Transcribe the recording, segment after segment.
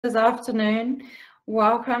This afternoon.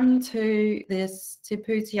 Welcome to this Te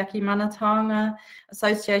Pūtiyaki Manataonga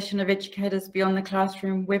Association of Educators Beyond the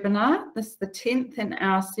Classroom webinar. This is the 10th in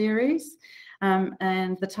our series,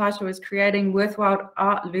 and the title is Creating Worthwhile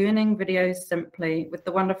Art Learning Videos Simply with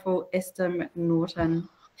the wonderful Esther McNaughton.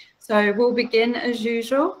 So we'll begin as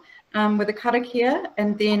usual with a karakia,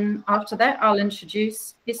 and then after that I'll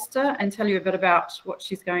introduce Esther and tell you a bit about what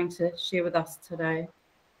she's going to share with us today.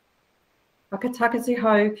 Whakatakati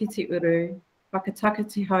hau ki te uru,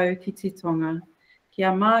 whakatakati hau ki te tonga,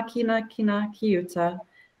 kia mā kina kina ki uta,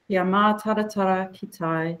 kia mā taratara ki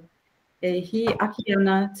tai, e hi aki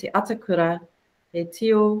ana te atakura, e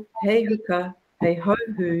tio, hei huka, hei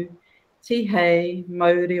hauhu, ti hei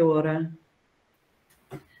mauri ora.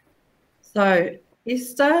 So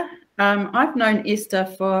Esther, I've known Esther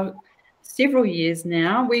for several years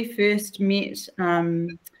now. We first met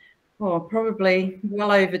probably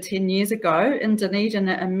well over 10 years ago in Dunedin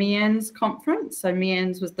at a MEANS conference. So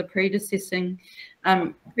MEANS was the predecessor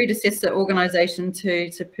organisation to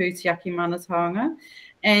Pūtiyaki Manataonga.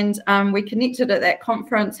 And we connected at that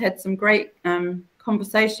conference, had some great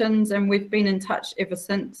conversations, and we've been in touch ever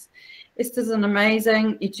since. Esther's an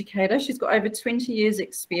amazing educator. She's got over 20 years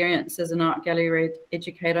experience as an art gallery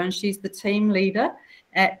educator, and she's the team leader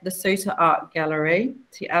at the Suter Art Gallery,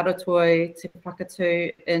 Te Aratoi, Te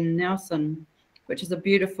Whakatū in Nelson, which is a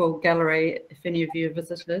beautiful gallery if any of you have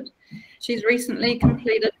visited. She's recently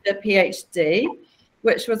completed a PhD,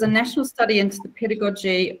 which was a national study into the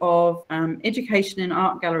pedagogy of education in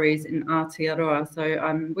art galleries in Aotearoa. So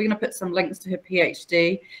we're going to put some links to her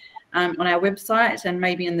PhD on our website and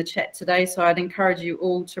maybe in the chat today. So I'd encourage you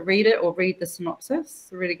all to read it or read the synopsis.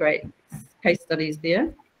 Really great case studies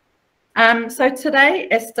there. So today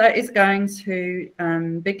Esther is going to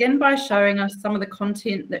begin by showing us some of the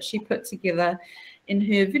content that she put together in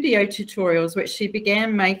her video tutorials, which she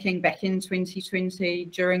began making back in 2020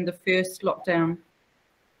 during the first lockdown.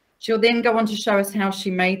 She'll then go on to show us how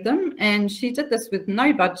she made them, and she did this with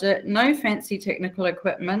no budget, no fancy technical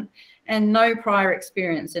equipment, and no prior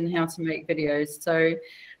experience in how to make videos. So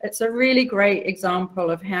it's a really great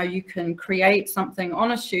example of how you can create something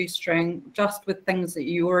on a shoestring just with things that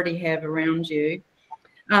you already have around you.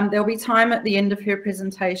 There'll be time at the end of her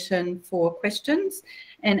presentation for questions.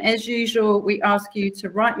 And as usual, we ask you to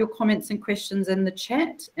write your comments and questions in the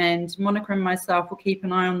chat, and Monica and myself will keep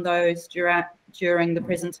an eye on those during the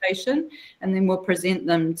presentation, and then we'll present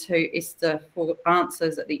them to Esther for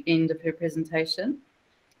answers at the end of her presentation.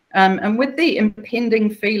 And with the impending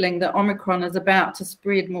feeling that Omicron is about to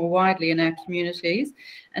spread more widely in our communities,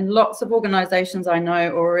 and lots of organisations I know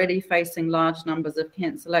are already facing large numbers of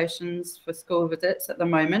cancellations for school visits at the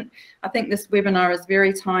moment, I think this webinar is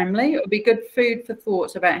very timely. It'll be good food for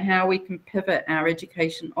thought about how we can pivot our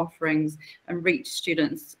education offerings and reach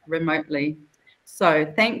students remotely. So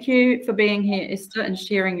thank you for being here, Esther, and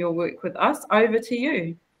sharing your work with us. Over to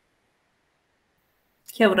you.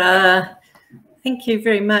 Kia ora. Thank you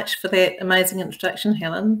very much for that amazing introduction,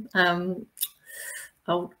 Helen. I'm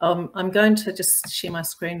going to just share my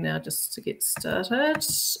screen now just to get started.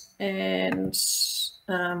 And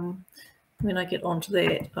when I get onto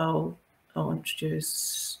that, I'll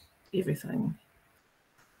introduce everything.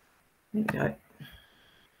 There we go.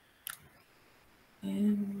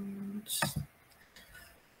 And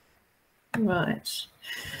right.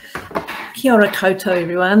 Kia ora koutou,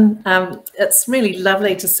 everyone. It's really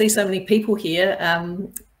lovely to see so many people here.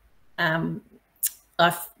 I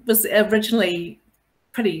was originally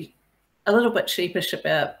a little bit sheepish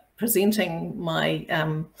about presenting my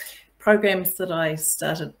programs that I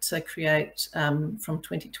started to create from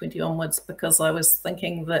 2020 onwards, because I was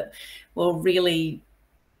thinking that, well, really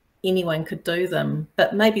anyone could do them,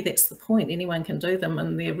 but maybe that's the point. Anyone can do them,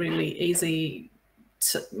 and they're really easy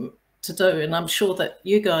to do. And I'm sure that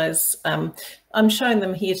you guys, I'm showing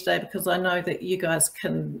them here today because I know that you guys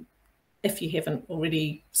can, if you haven't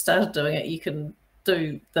already started doing it, you can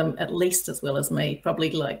do them at least as well as me, probably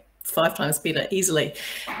like 5 times better easily.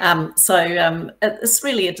 So it's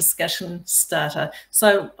really a discussion starter.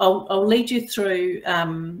 So I'll lead you through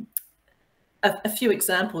a few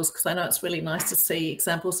examples, because I know it's really nice to see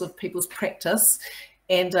examples of people's practice.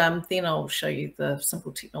 And then I'll show you the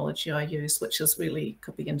simple technology I use, which is really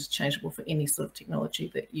could be interchangeable for any sort of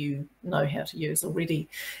technology that you know how to use already.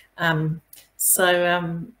 Here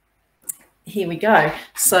we go.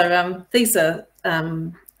 So these are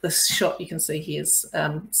the shot you can see here is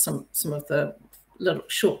some of the little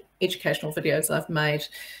short educational videos I've made.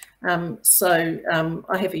 I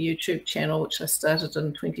have a YouTube channel which I started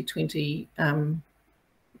in 2020.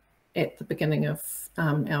 at the beginning of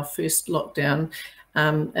our first lockdown,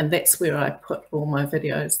 and that's where I put all my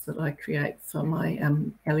videos that I create for my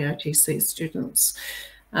LEOTC students.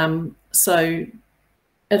 So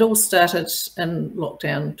it all started in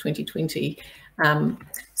lockdown 2020.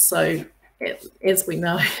 So as we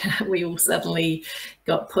know, we all suddenly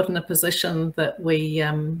got put in a position that we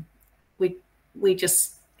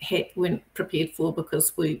just weren't prepared for,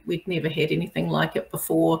 because we'd never had anything like it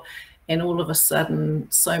before. And all of a sudden,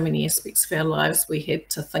 so many aspects of our lives, we had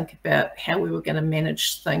to think about how we were going to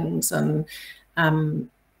manage things, and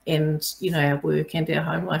you know, our work and our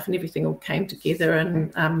home life and everything all came together,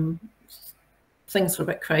 and things were a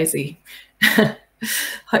bit crazy.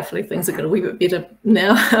 Hopefully things are getting a wee bit better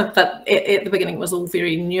now, but at the beginning it was all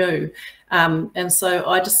very new. And so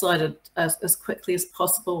I decided as quickly as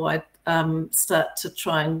possible I'd start to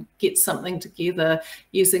try and get something together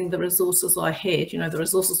using the resources I had, you know, the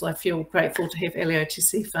resources I feel grateful to have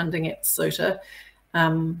LEOTC funding at Suter.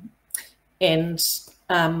 So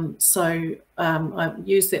I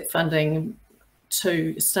used that funding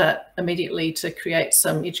to start immediately to create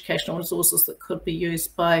some educational resources that could be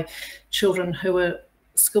used by children who were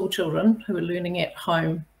school children who were learning at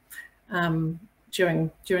home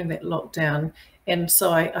during that lockdown. And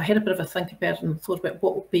so I had a bit of a think about it and thought about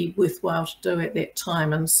what would be worthwhile to do at that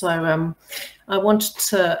time. And so I wanted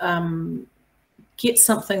to get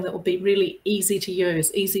something that would be really easy to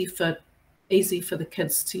use, easy for the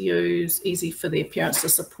kids to use, easy for their parents to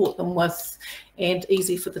support them with, and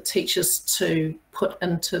easy for the teachers to put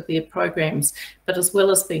into their programs, but as well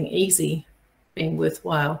as being easy, being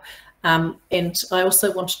worthwhile. And I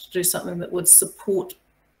also wanted to do something that would support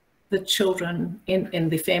the children and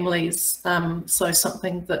their families, so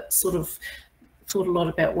something that sort of thought a lot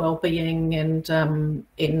about well-being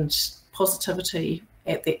and positivity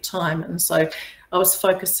at that time. And so I was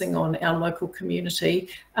focusing on our local community.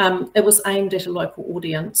 It was aimed at a local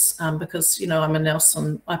audience because, you know, I'm a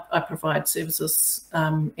Nelson. I provide services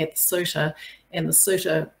at the Suter, and the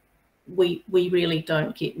Suter, we really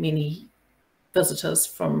don't get many visitors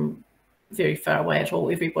from very far away at all.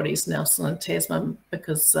 Everybody's Nelson and Tasman,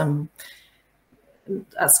 because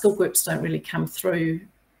our school groups don't really come through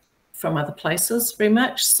from other places very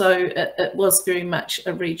much. So it was very much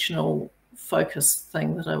a regional focused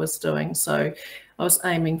thing that I was doing. So I was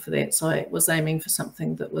aiming for that. So I was aiming for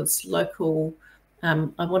something that was local.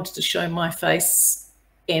 I wanted to show my face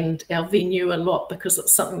and our venue a lot, because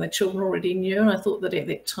it's something that children already knew. And I thought that at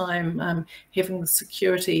that time, having the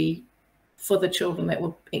security for the children, that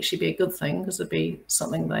would actually be a good thing, because it'd be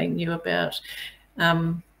something they knew about.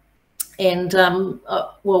 Well,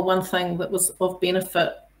 one thing that was of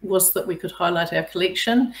benefit was that we could highlight our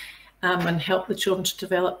collection and help the children to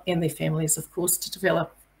develop, and their families, of course, to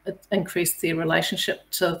develop, increase their relationship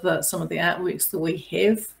to some of the artworks that we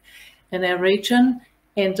have in our region.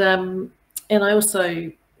 And I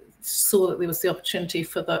also saw that there was the opportunity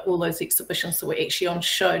for all those exhibitions that were actually on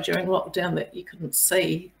show during lockdown that you couldn't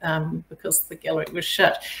see because the gallery was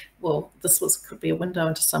shut. Well, this could be a window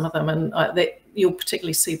into some of them, and that you'll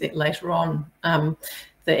particularly see that later on.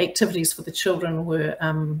 The activities for the children were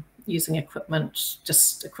using equipment,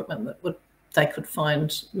 just equipment that they could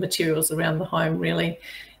find materials around the home, really.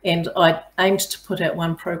 And I aimed to put out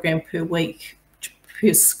one program per week,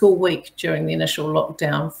 per school week, during the initial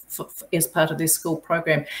lockdown as part of their school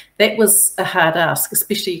program. That was a hard ask,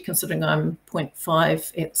 especially considering I'm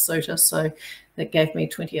 0.5 at Suter, so that gave me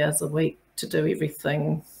 20 hours a week to do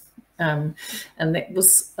everything. And that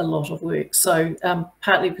was a lot of work. So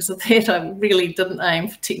partly because of that, I really didn't aim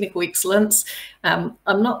for technical excellence. I'm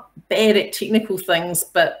not bad at technical things,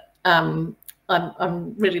 but I'm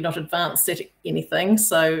really not advanced at anything.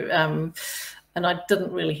 So, and I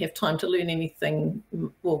didn't really have time to learn anything,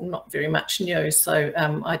 well, not very much new. So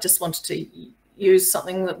I just wanted to use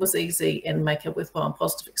something that was easy and make a worthwhile and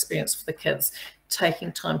positive experience for the kids.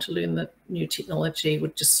 Taking time to learn the new technology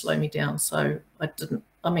would just slow me down. So I didn't,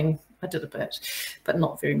 I mean, I did a bit, but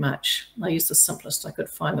not very much. I used the simplest I could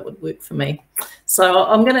find that would work for me. So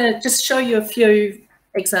I'm going to just show you a few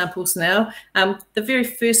examples now. The very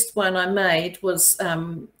first one I made was,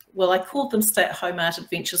 well, I called them stay-at-home art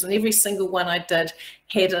adventures, and every single one I did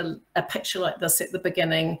had a picture like this at the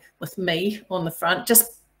beginning with me on the front,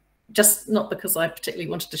 just not because I particularly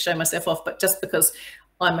wanted to show myself off, but just because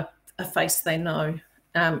I'm a face they know.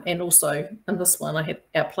 And also in this one I had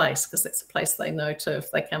our place, because that's a place they know too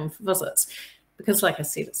if they come for visits, because like I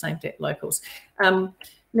said, it's aimed at locals.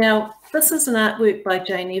 Now this is an artwork by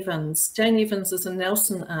Jane Evans. Jane Evans is a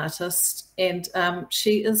Nelson artist, and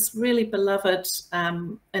she is really beloved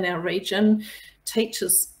in our region.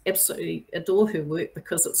 teachers absolutely adore her work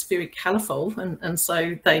because it's very colourful, and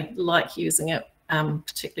so they like using it,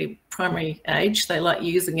 particularly primary age. They like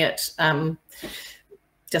using it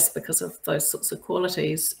just because of those sorts of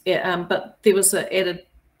qualities. But there was an added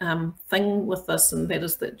thing with this, and that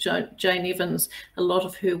is that Jane Evans, a lot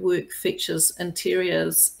of her work features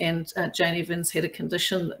interiors, and Jane Evans had a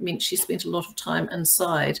condition that meant she spent a lot of time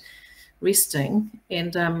inside resting,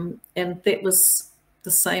 and that was the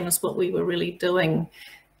same as what we were really doing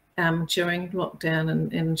during lockdown,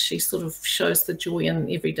 and she sort of shows the joy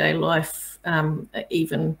in everyday life,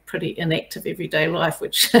 even pretty inactive everyday life,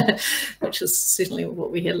 which is certainly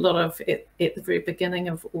what we had a lot of at the very beginning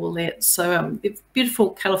of all that. So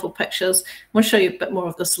beautiful, colourful pictures. I'm going to show you a bit more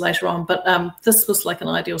of this later on, but this was like an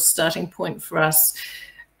ideal starting point for us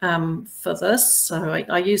for this. So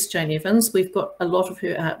I used Jane Evans. We've got a lot of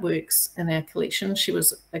her artworks in our collection. She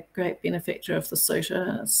was a great benefactor of the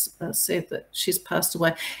Suter. It's sad that she's passed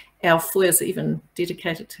away. Our foyers are even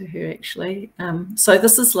dedicated to her, actually. So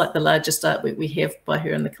this is like the largest artwork we have by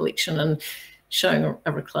her in the collection, and showing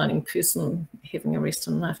a reclining person having a rest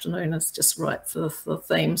in the afternoon is just right for the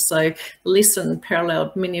theme. So the lesson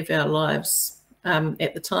paralleled many of our lives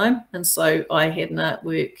at the time, and so I had an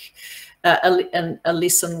artwork, a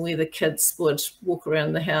lesson where the kids would walk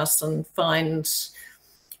around the house and find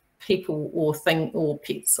people or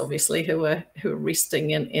pets, obviously, who are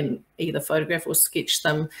resting, and either photograph or sketch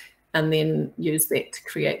them, and then use that to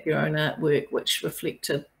create their own artwork, which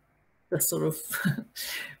reflected the sort of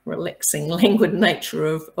relaxing, languid nature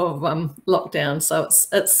of lockdown. So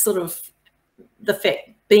it's sort of the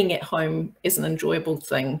fact being at home is an enjoyable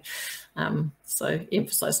thing. So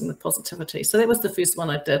emphasizing the positivity. So that was the first one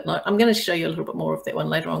I did. And I'm going to show you a little bit more of that one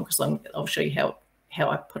later on, because I'll show you how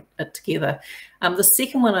I put it together. The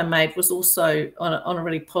second one I made was also on a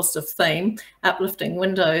really positive theme, uplifting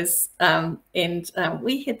windows.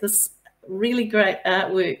 We had this really great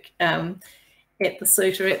artwork at the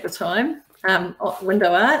Suter at the time,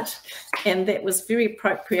 window art, and that was very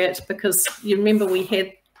appropriate because you remember we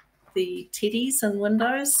had the teddies and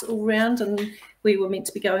windows all around, and we were meant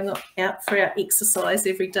to be going out for our exercise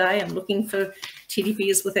every day and looking for teddy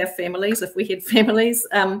bears with our families, if we had families.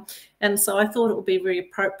 And so I thought it would be very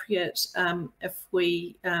appropriate if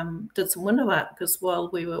we did some window art, because while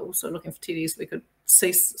we were also looking for teddies,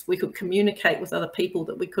 we could communicate with other people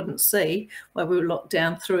that we couldn't see while we were locked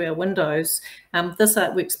down through our windows. This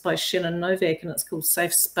artwork's by Shannon Novak, and it's called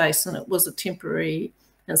Safe Space, and it was a temporary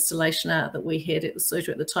installation art that we had at the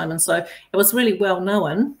Suter at the time. And so it was really well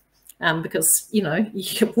known, because, you know,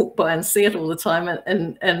 you could walk by and see it all the time,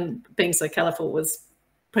 and being so colourful was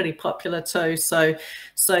pretty popular too. So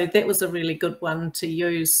that was a really good one to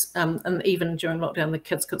use. And even during lockdown, the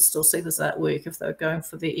kids could still see this artwork. If they were going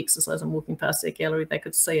for their exercise and walking past their gallery, they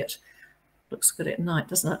could see it. Looks good at night,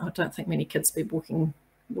 doesn't it? I don't think many kids be walking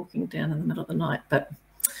down in the middle of the night, but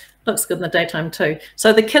looks good in the daytime too.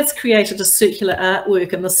 So the kids created a circular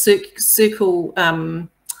artwork, and the circle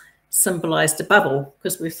symbolized a bubble,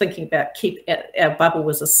 because we were thinking about our bubble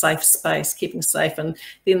was a safe space, keeping safe, and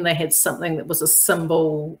then they had something that was a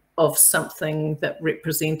symbol of something that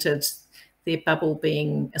represented their bubble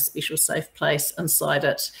being a special safe place inside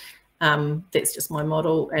it. That's just my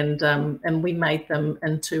model, and we made them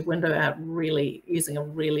into window art really using a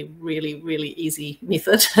really easy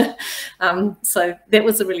method. So that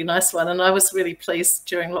was a really nice one, and I was really pleased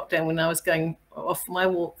during lockdown when I was going off my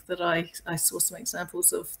walk that I saw some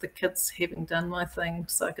examples of the kids having done my thing,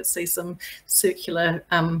 so I could see some circular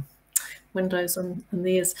windows in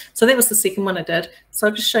theirs. So that was the second one I did. So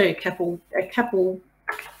I'll just show you a couple,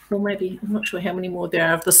 or maybe, I'm not sure how many more there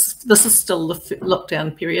are of this. This is still the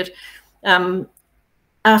lockdown period.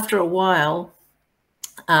 After a while,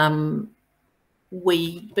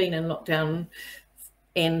 we've been in lockdown,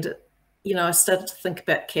 and you know, I started to think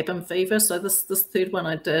about cabin fever. So this third one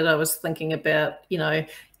I did, I was thinking about, you know,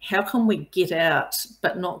 how can we get out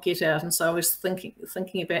but not get out? And so I was thinking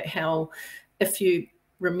about how, if you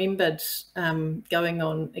remembered going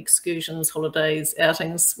on excursions, holidays,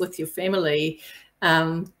 outings with your family,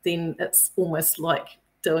 then it's almost like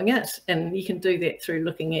doing it, and you can do that through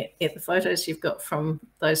looking at the photos you've got from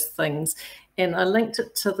those things. And I linked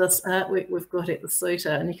it to this artwork we've got at the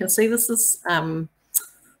Suter, and you can see this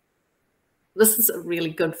is really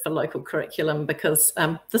good for local curriculum, because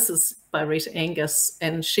this is by Rita Angus,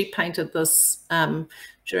 and she painted this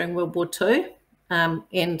during World War II,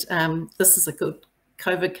 and this is a good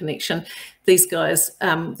COVID connection, these guys,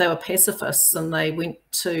 they were pacifists, and they went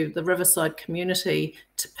to the Riverside community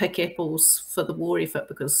to pick apples for the war effort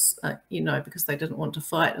because, you know, because they didn't want to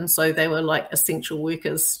fight. And so they were like essential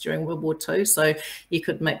workers during World War II. So you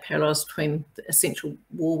could make parallels between the essential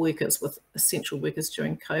war workers with essential workers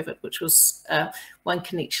during COVID, which was one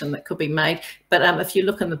connection that could be made. But if you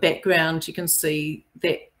look in the background, you can see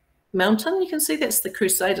that mountain. You can see that's the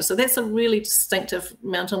Crusader. So that's a really distinctive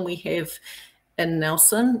mountain we have in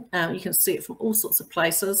Nelson. You can see it from all sorts of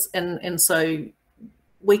places, and so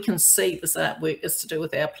we can see this artwork is to do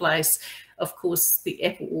with our place. Of course, the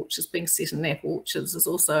apple orchards, being set in apple orchards, is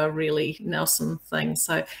also a really Nelson thing.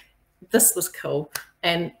 So this was cool,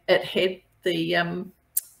 and it had the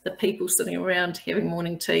people sitting around having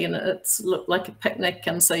morning tea, and it looked like a picnic.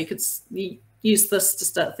 And so you could use this to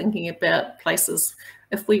start thinking about places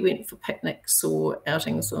if we went for picnics or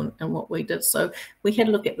outings and what we did. So we had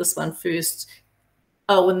a look at this one first.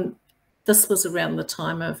 Oh, and this was around the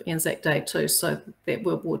time of Anzac Day too, so that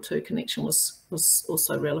World War II connection was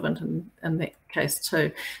also relevant in that case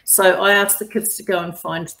too. So I asked the kids to go and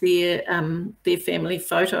find their family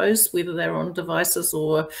photos, whether they're on devices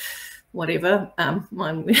or whatever.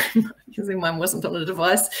 Mine wasn't on a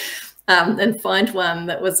device. And find one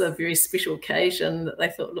that was a very special occasion that they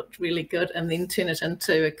thought looked really good, and then turn it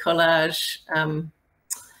into a collage.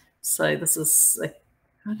 So this is, I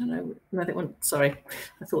don't know, no, that one, sorry,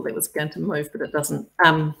 I thought that was going to move, but it doesn't.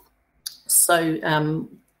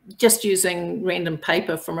 Just using random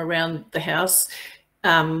paper from around the house,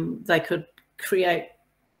 they could create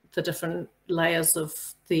the different layers of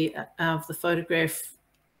the photograph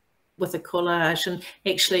with a collage. And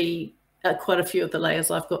actually, quite a few of the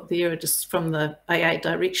layers I've got there are just from the AA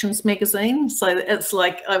Directions magazine. So it's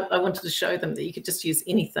like I wanted to show them that you could just use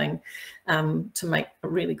anything to make a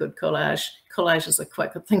really good collage. Collages are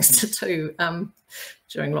quite good things to do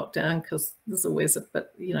during lockdown, because there's always a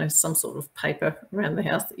bit, you know, some sort of paper around the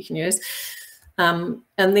house that you can use. And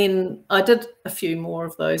then I did a few more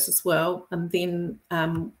of those as well. And then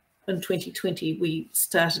in 2020 we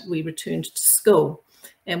returned to school.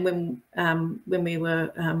 And when we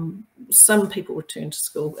were, some people returned to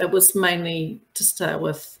school. It was mainly, to start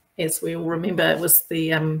with, as we all remember, it was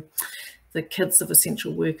the kids of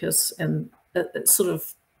essential workers. And it sort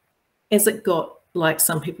of, as it got like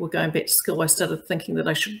some people were going back to school, I started thinking that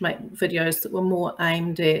I should make videos that were more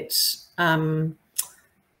aimed at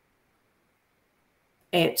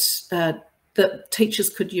that teachers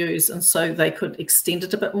could use, and so they could extend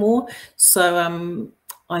it a bit more. So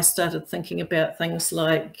I started thinking about things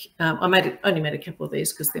like, I only made a couple of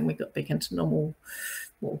these because then we got back into normal,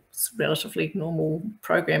 well, relatively normal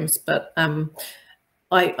programs. But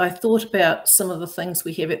I thought about some of the things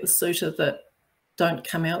we have at the Suter that don't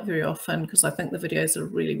come out very often, because I think the videos are a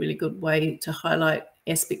really, really good way to highlight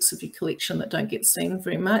aspects of your collection that don't get seen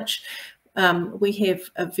very much. We have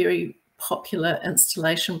a very popular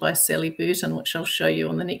installation by Sally Burton, which I'll show you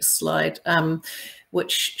on the next slide,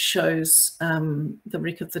 which shows the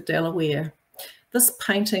wreck of the Delaware. This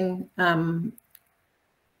painting,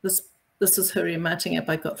 this is Huria Martinga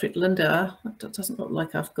by Gottfried Lindauer. It doesn't look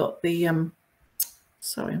like I've got the,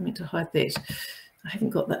 sorry, I meant to hide that. I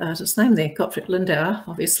haven't got the artist's name there, Gottfried Lindauer,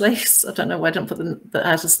 obviously. So I don't know why I didn't put the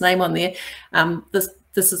artist's name on there. This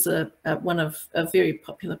is a very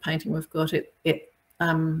popular painting we've got at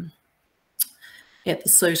the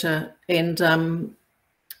Suter, and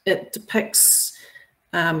it depicts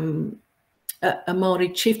a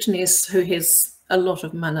Māori chieftainess who has a lot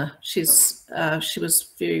of mana. She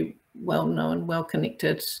was very well known, well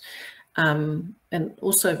connected, and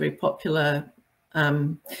also very popular.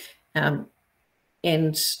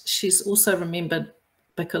 And she's also remembered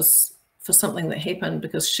because for something that happened,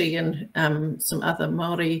 because she and some other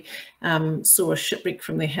Māori saw a shipwreck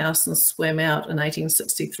from their house and swam out in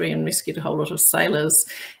 1863 and rescued a whole lot of sailors.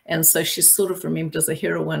 And so she's sort of remembered as a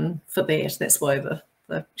heroine for that. That's why the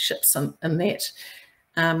ship's in that.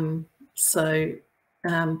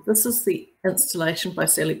 This is the installation by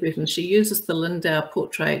Sally Burton. She uses the Lindauer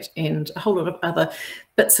portrait and a whole lot of other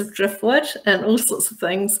bits of driftwood and all sorts of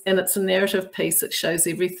things, and it's a narrative piece that shows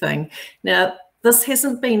everything. Now, this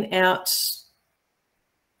hasn't been out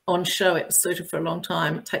on show at the Suter for a long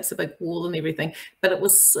time. It takes a big wall and everything, but it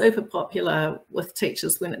was super popular with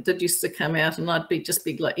teachers when it did used to come out, and I'd just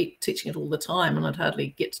be like teaching it all the time, and I'd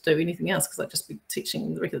hardly get to do anything else because I'd just be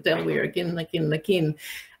teaching the wreck of the Delaware again and again and again.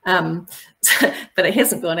 But it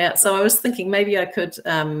hasn't gone out. So I was thinking maybe I could do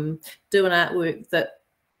an artwork that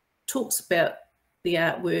talks about the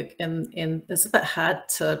artwork, and it's a bit hard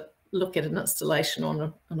to look at an installation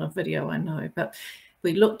on a video, I know, but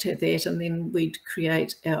we looked at that, and then we'd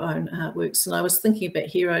create our own artworks. And I was thinking about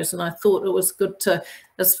heroes, and I thought it was good to,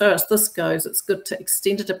 as far as this goes, it's good to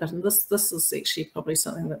extend it a bit. And this is actually probably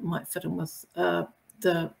something that might fit in with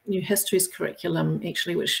the new histories curriculum,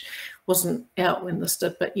 actually, which wasn't out when this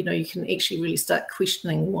did, but you can actually really start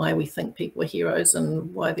questioning why we think people are heroes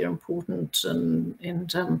and why they're important,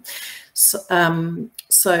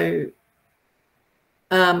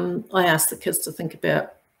 I asked the kids to think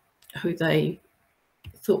about who they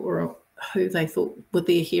thought were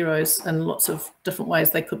their heroes in lots of different ways.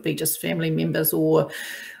 They could be just family members or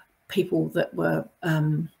people that were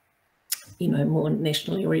more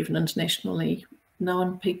nationally or even internationally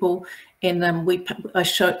known people. And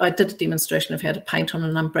I did a demonstration of how to paint on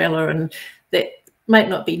an umbrella, and that might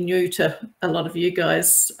not be new to a lot of you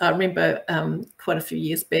guys. I remember quite a few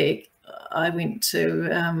years back, I went to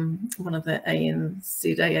one of the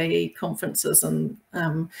ANZAAE conferences, and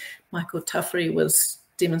Michael Tuffrey was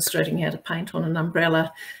demonstrating how to paint on an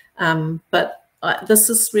umbrella. But this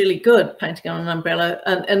is really good, painting on an umbrella.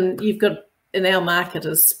 And you've got, in our market,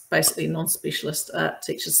 is basically non-specialist art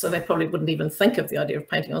teachers, so they probably wouldn't even think of the idea of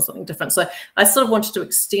painting on something different. So I sort of wanted to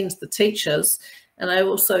extend the teachers, and I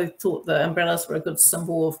also thought the umbrellas were a good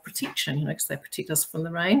symbol of protection, because they protect us from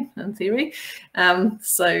the rain, in theory.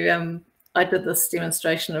 I did this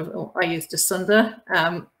demonstration of, I used Jacinda,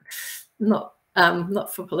 not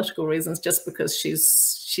for political reasons, just because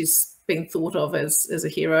she's been thought of as a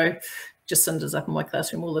hero. Jacinda's up in my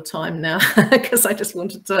classroom all the time now, because I just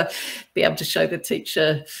wanted to be able to show the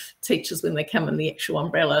teachers when they come in the actual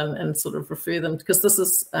umbrella and sort of refer them, because this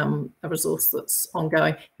is a resource that's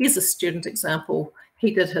ongoing. Here's a student example.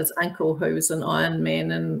 He did his uncle, who was an Iron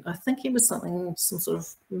Man, and I think he was some sort of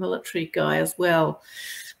military guy as well.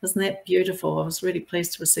 Isn't that beautiful? I was really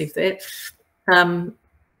pleased to receive that. And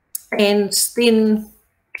then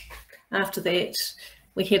after that,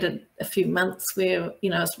 we had a few months where,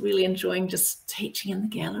 I was really enjoying just teaching in the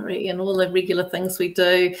gallery and all the regular things we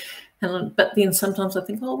do. But then sometimes I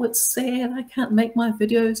think, oh, it's sad, I can't make my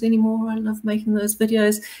videos anymore. I love making those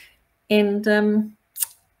videos. And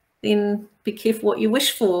then be careful what you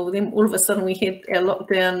wish for. Then all of a sudden we had our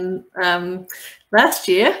lockdown last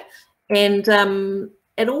year, and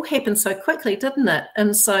it all happened so quickly, didn't it?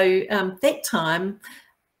 And so that time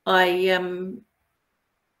I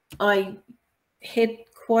had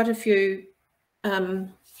quite a few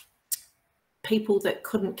people that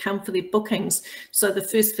couldn't come for their bookings. So the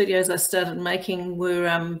first videos I started making were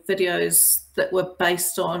videos that were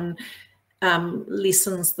based on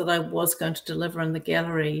lessons that I was going to deliver in the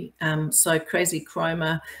gallery. So Crazy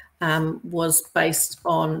Chroma was based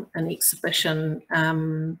on an exhibition.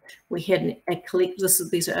 We had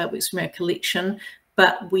these are artworks from our collection,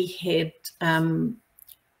 but we had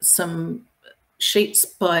some sheets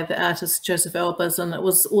by the artist Joseph Albers, and it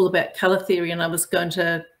was all about colour theory, and I was going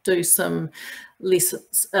to do some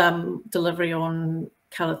lessons, delivery on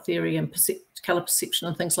colour theory and colour perception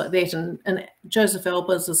and things like that, and Joseph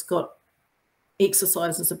Albers has got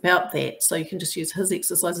exercises about that, so you can just use his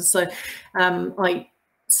exercises. So I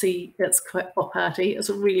see it's quite pop arty. It's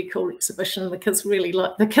a really cool exhibition. The kids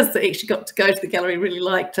that actually got to go to the gallery really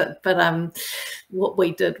liked it. But what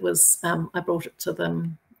we did was I brought it to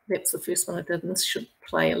them. That's the first one I did, and this should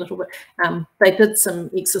play a little bit. They did some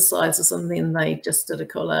exercises, and then they just did a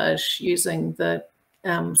collage using the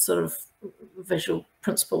sort of visual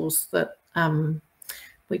principles that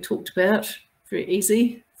we talked about. Very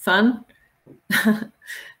easy, fun.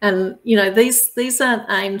 And these aren't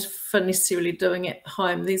aimed for necessarily doing at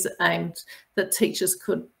home. These are aimed that teachers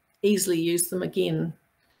could easily use them again.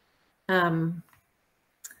 And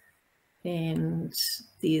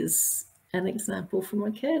there's an example from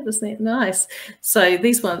a cat. Isn't that nice? So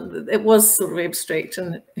these one, it was sort of abstract,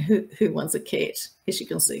 and who wants a cat, as you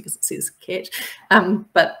can see, because it says cat,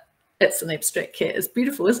 but it's an abstract cat. It's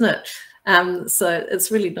beautiful, isn't it? So it's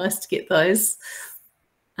really nice to get those.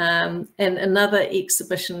 And another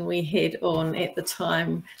exhibition we had on at the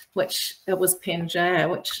time, which was Pangaea,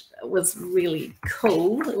 which was really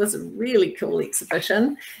cool. It was a really cool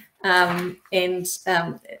exhibition.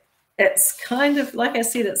 It's kind of, like I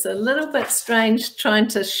said, it's a little bit strange trying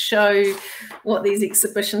to show what these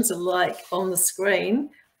exhibitions are like on the screen.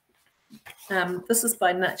 This is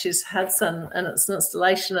by Natchez Hudson, and it's an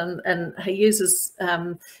installation, and he uses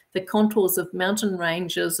the contours of mountain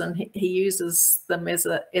ranges, and he uses them as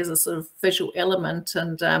a sort of visual element,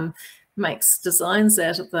 and makes designs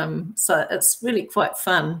out of them. So it's really quite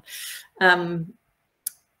fun.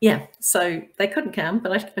 Yeah, so they couldn't come,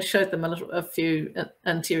 but I showed them a few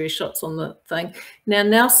interior shots on the thing. Now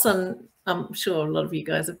Nelson I'm sure a lot of you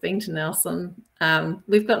guys have been to Nelson.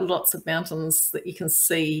 We've got lots of mountains that you can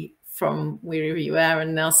see from wherever you are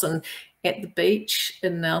in Nelson. At the beach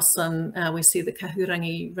in Nelson, we see the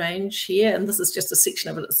Kahurangi Range here, and this is just a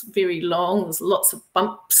section of it. It's very long. There's lots of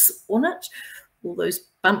bumps on it. All those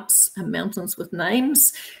bumps are mountains with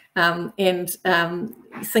names.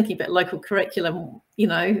 Thinking about local curriculum, you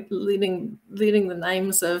know, learning the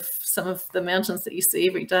names of some of the mountains that you see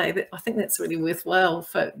every day, I think that's really worthwhile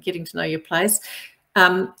for getting to know your place.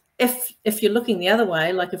 If you're looking the other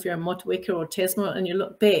way, like if you're in Motueka or Tasman and you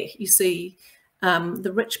look back, you see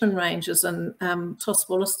the Richmond Ranges, and Tos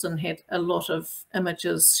Wollaston had a lot of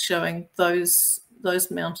images showing those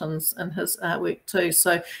mountains in his artwork too.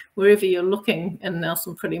 So wherever you're looking in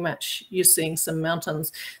Nelson, pretty much you're seeing some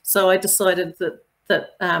mountains. So I decided that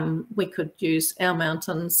we could use our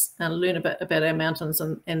mountains and learn a bit about our mountains,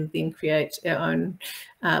 and then create our own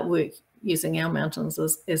work using our mountains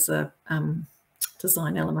as a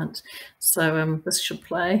design element. So this should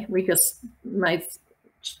play. We just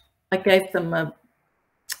I gave them a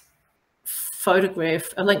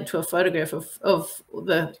photograph, a link to a photograph of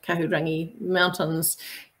the Kahurangi Mountains,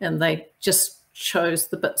 and they just chose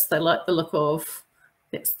the bits they like the look of.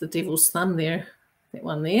 That's the Devil's Thumb there, that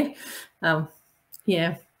one there.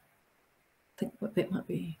 Yeah, I think that might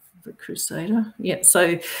be the Crusader. Yeah, so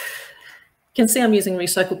you can see I'm using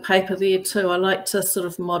recycled paper there too. I like to sort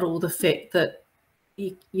of model the fact that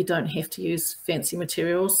you don't have to use fancy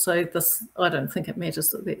materials. So this, I don't think it matters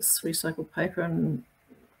that that's recycled paper, and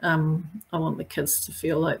I want the kids to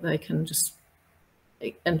feel like they can just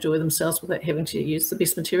enjoy themselves without having to use the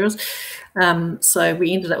best materials. So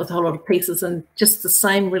we ended up with a whole lot of pieces, and just the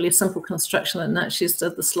same really simple construction that Natchez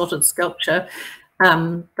did, the slotted sculpture.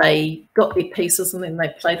 They got their pieces and then they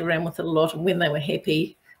played around with it a lot, and when they were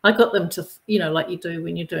happy, I got them to, you know, like you do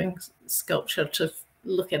when you're doing sculpture, to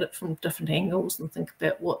look at it from different angles and think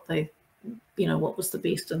about what they, you know, what was the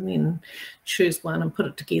best, and then choose one and put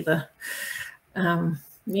it together.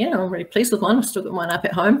 Yeah, I'm really pleased with mine. I've still got mine up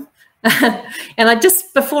at home. And I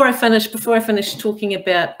just, before I finish talking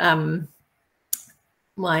about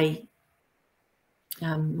my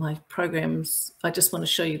programs, I just want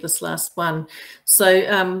to show you this last one.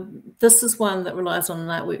 So this is one that relies on an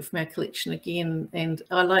artwork from our collection again, and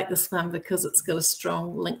I like this one because it's got a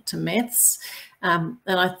strong link to maths. And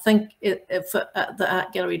I think for the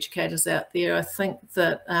art gallery educators out there, I think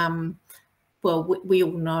that, well, we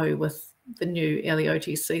all know with the new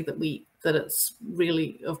LEOTC that it's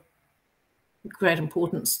really of great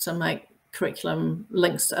importance to make curriculum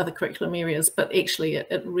links to other curriculum areas, but actually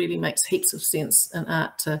it really makes heaps of sense in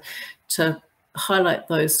art to highlight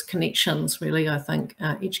those connections, really, I think,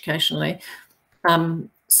 educationally.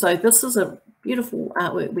 So this is a beautiful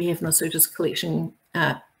artwork we have in the Suter's collection.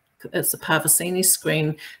 It's a Pavasini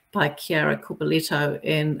screen by Chiara Corboletto,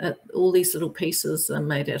 and all these little pieces are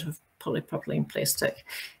made out of polypropylene plastic.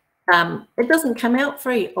 It doesn't come out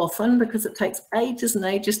very often because it takes ages and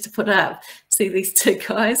ages to put up. See these two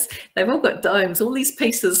guys? They've all got domes. All these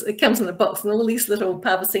pieces, it comes in a box, and all these little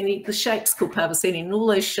Pavasini, the shape's called Pavasini, and all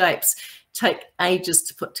those shapes take ages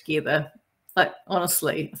to put together. Like,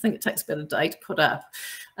 honestly, I think it takes about a day to put up.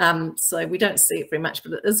 So we don't see it very much,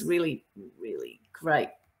 but it is really, really great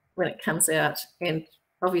when it comes out, and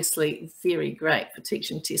obviously very great for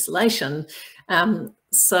teaching tessellation. I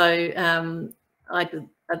did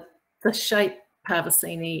the shape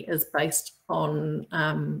Pavasini is based on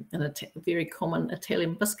a very common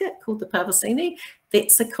Italian biscuit called the Pavasini.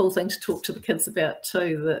 That's a cool thing to talk to the kids about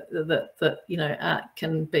too, that you know, art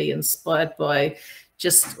can be inspired by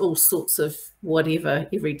just all sorts of whatever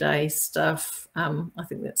everyday stuff. I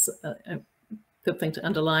think that's a good thing to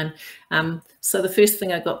underline. So the first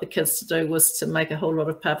thing I got the kids to do was to make a whole lot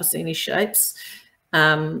of Pavasini shapes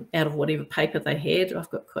out of whatever paper they had. I've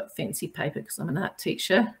got quite fancy paper because I'm an art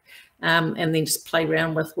teacher. And then just play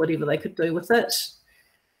around with whatever they could do with it.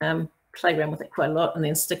 Play around with it quite a lot and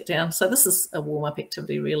then stick it down. So this is a warm-up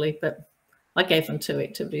activity really, but I gave them 2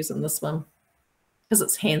 activities in this one because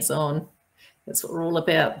it's hands-on. That's what we're all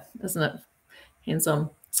about, isn't it? Hands-on.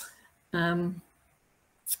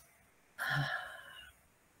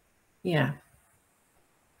 Yeah,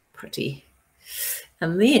 pretty.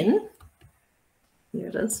 And then, here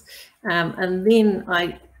it is. And then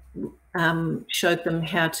I showed them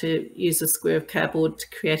how to use a square of cardboard to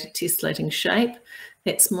create a tessellating shape.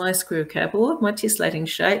 That's my square of cardboard, my tessellating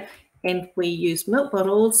shape. And we use milk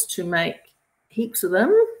bottles to make heaps of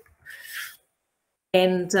them.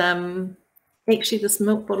 And actually this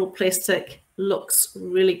milk bottle plastic looks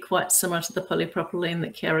really quite similar to the polypropylene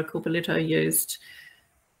that Chiara Corboletto used.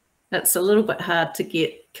 It's a little bit hard to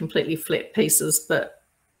get completely flat pieces, but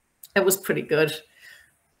it was pretty good.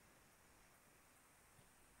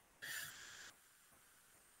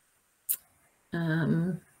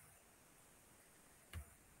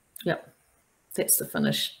 Yep, that's the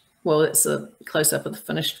finished. Well, it's a close-up of the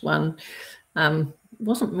finished one. It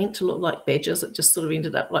wasn't meant to look like badges. It just sort of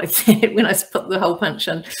ended up like that when I put the hole punch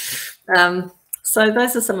in. So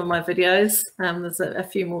those are some of my videos. There's a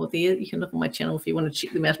few more there. You can look on my channel if you want to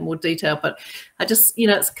check them out in more detail. But I just, you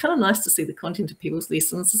know, it's kind of nice to see the content of people's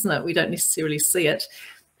lessons, isn't it? We don't necessarily see it.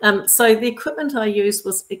 So the equipment I used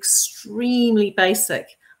was extremely basic.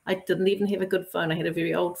 I didn't even have a good phone. I had a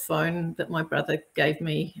very old phone that my brother gave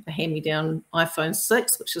me, a hand-me-down iPhone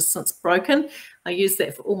 6, which has since broken. I used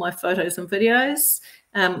that for all my photos and videos.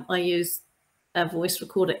 I used a voice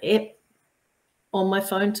recorder app on my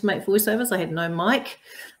phone to make voiceovers. I had no mic.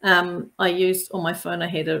 I used on my phone, I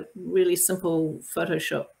had a really simple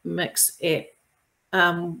Photoshop mix app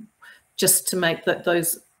just to make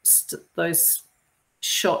those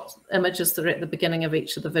shot images that are at the beginning of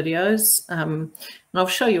each of the videos. And I'll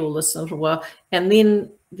show you all this in a little while. And then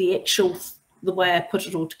the way I put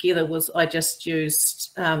it all together was I just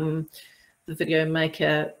used the Video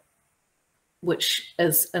Maker, which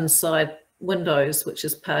is inside Windows, which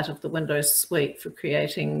is part of the Windows suite for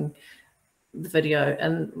creating the video.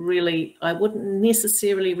 And really, I wouldn't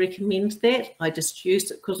necessarily recommend that. I just used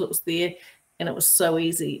it because it was there and it was so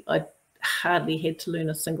easy. I hardly had to learn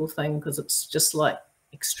a single thing because it's just like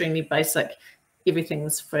extremely basic. Everything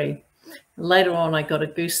was free. Later on, I got a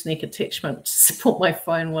gooseneck attachment to support my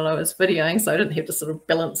phone while I was videoing, so I didn't have to sort of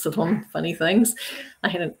balance it on funny things. I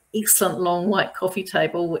had an excellent long white coffee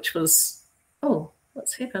table, which was, oh,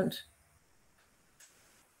 what's happened?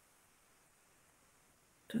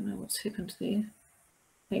 Don't know what's happened there.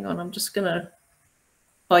 Hang on, I'm just gonna,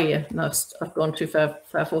 oh yeah, no, I've gone too far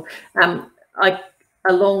forward.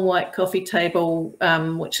 A long white coffee table,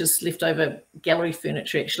 which is leftover gallery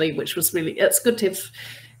furniture actually, which was really, it's good to have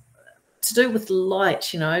to do with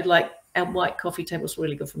light, you know, like our white coffee table is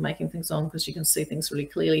really good for making things on because you can see things really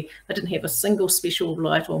clearly. I didn't have a single special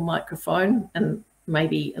light or microphone, and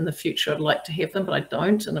maybe in the future I'd like to have them, but I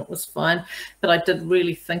don't, and it was fine. But I did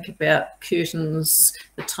really think about curtains,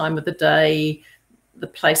 the time of the day, the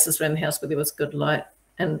places around the house where there was good light.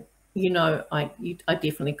 And you know, I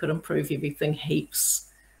definitely could improve everything heaps.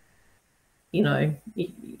 You know,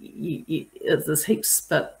 there's heaps,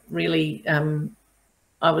 but really,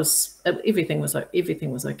 everything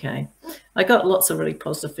was okay. I got lots of really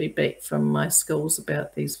positive feedback from my schools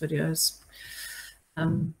about these videos.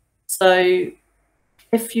 So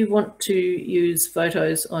if you want to use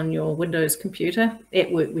photos on your Windows computer, at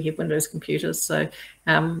work we have Windows computers, so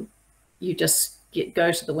you just go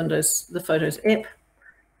to the Photos app,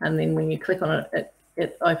 and then when you click on it,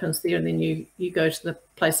 it opens there, and then you go to the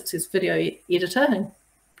place that says Video Editor and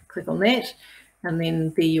click on that, and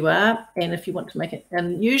then there you are. And if you want to make it,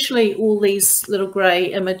 and usually all these little grey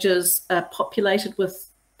images are populated with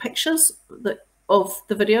pictures of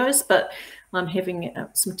the videos, but I'm having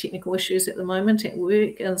some technical issues at the moment at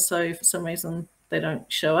work, and so for some reason they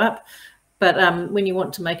don't show up. But when you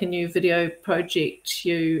want to make a new video project,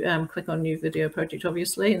 you click on New Video Project,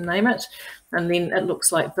 obviously, and name it, and then it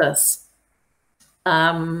looks like this.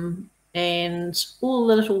 And all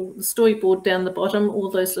the little storyboard down the bottom, all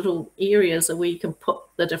those little areas are where you can put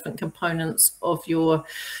the different components of your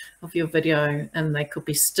video, and they could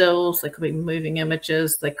be stills, they could be moving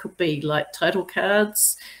images, they could be like title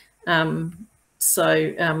cards.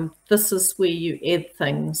 So this is where you add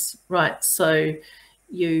things, right? So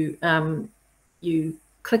you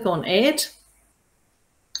click on Add,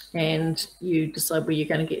 and you decide where you're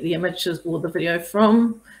going to get the images or the video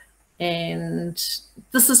from. And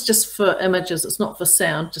this is just for images, it's not for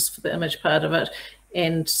sound, just for the image part of it.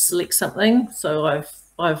 And select something. So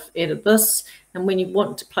I've added this, and when you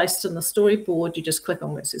want to place it in the storyboard, you just click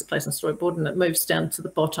on where it says place in storyboard, and it moves down to the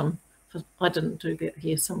bottom. I didn't do that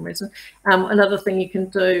here for some reason. Another thing you can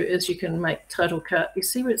do is you can make title card. You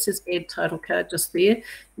see where it says add title card just there?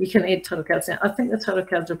 You can add title cards now. I think the title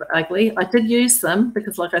cards are a bit ugly. I did use them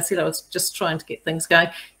because, like I said, I was just trying to get things going.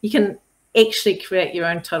 You can actually create your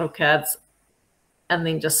own title cards and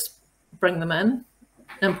then just bring them in,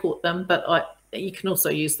 import them. But you can also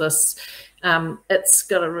use this. It's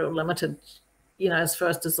got a real limited, you know, as far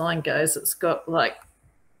as design goes, it's got like,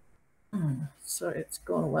 sorry, it's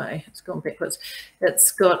gone away. It's gone backwards.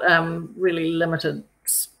 It's got really limited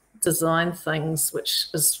design things, which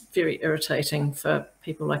is very irritating for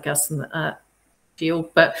people like us in the art deal,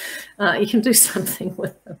 but you can do something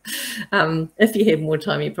with them. If you have more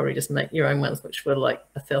time, you probably just make your own ones, which were like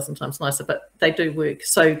 1,000 times nicer, but they do work.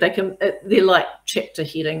 So they can, they're like chapter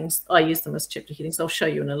headings. I use them as chapter headings. I'll show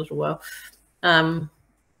you in a little while. And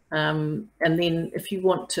then if you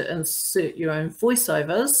want to insert your own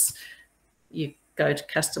voiceovers, you go to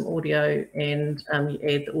custom audio and you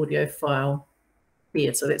add the audio file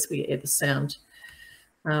there. So that's where you add the sound.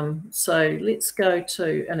 So let's go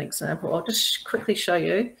to an example. I'll just quickly show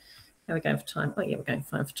you. How are we going for time? Oh yeah, we're going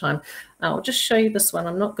fine for time. I'll just show you this one.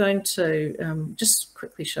 I'm not going to just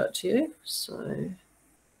quickly show it to you. So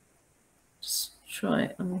just try.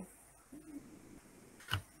 I'm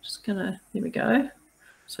just gonna. There we go.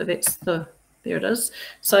 So that's the. There it is.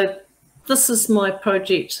 So this is my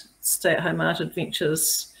project, Stay at Home Art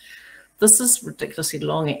Adventures. This is ridiculously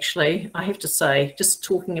long, actually. I have to say, just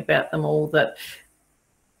talking about them all, that,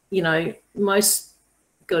 you know, most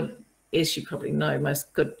good, as you probably know,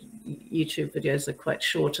 most good YouTube videos are quite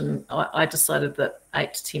short, and I decided that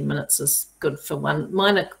 8 to 10 minutes is good for one.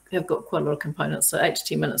 Mine have got quite a lot of components, so 8 to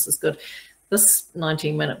 10 minutes is good. This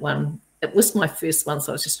 19-minute one, it was my first one,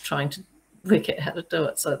 so I was just trying to work out how to do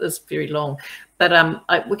it, so it is very long. But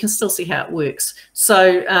we can still see how it works.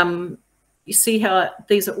 So you see how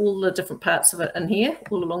these are all the different parts of it in here,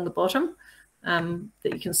 all along the bottom,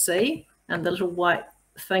 that you can see, and the little white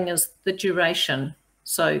thing is the duration.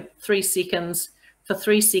 So 3 seconds. For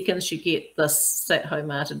 3 seconds you get this Stay at Home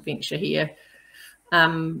Art Adventure here,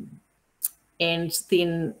 and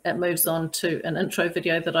then it moves on to an intro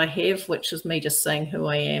video that I have, which is me just saying who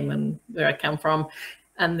I am and where I come from.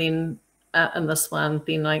 And then in this one,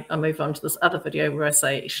 then I move on to this other video where I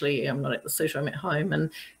say, actually, I'm not at the Suter, I'm at home,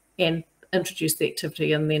 and introduce the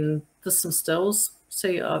activity. And then there's some stills.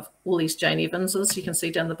 See, I've all these Jane Evanses you can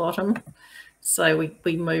see down the bottom. So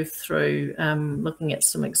we move through looking at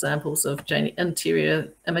some examples of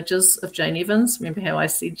interior images of Jane Evans. Remember how I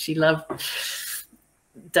said she loved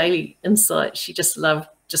daily insight? She just loved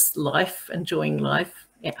just life, enjoying life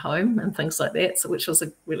at home and things like that. So which was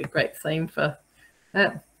a really great theme for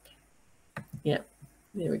that. Yeah,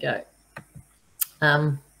 there we go.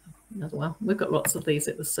 Another one. We've got lots of these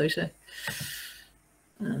at the Suter.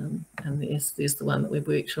 And there's the one that we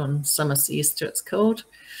worked on, Summer Siesta it's called.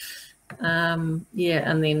 Yeah,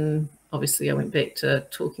 and then obviously I went back to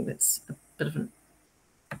talking. That's a bit of an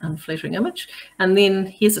unflattering image. And then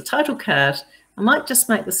here's a title card. I might just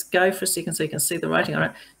make this go for a second so you can see the writing on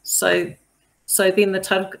it. So then the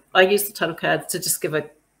title, I use the title card to just give a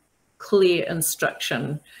clear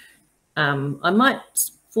instruction. I might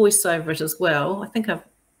voice over it as well. I think I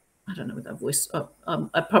don't know whether I've voiced,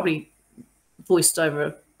 I probably voiced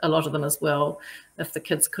over a lot of them as well. If the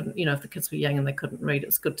kids couldn't, you know, if the kids were young and they couldn't read,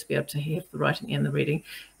 it's good to be able to have the writing and the reading.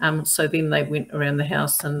 So then they went around the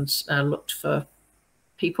house and looked for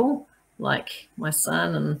people like my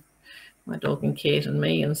son and my dog and cat and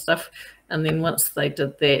me and stuff. And then once they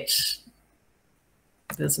did that,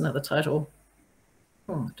 there's another title.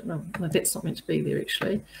 Oh, I don't know. No, that's not meant to be there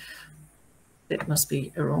actually. That must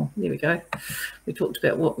be wrong. There we go. We talked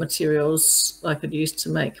about what materials I could use to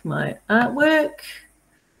make my artwork.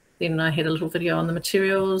 Then I had a little video on the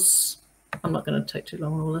materials. I'm not going to take too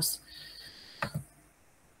long on all this.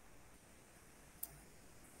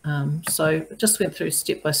 So just went through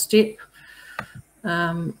step by step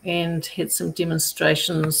and had some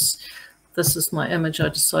demonstrations. This is my image I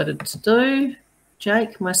decided to do.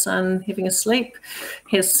 Jake, my son, having a sleep,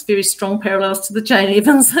 has very strong parallels to the Jane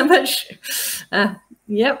Evans image.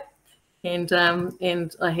 Yep. And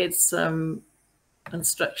I had some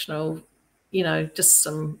instructional, you know, just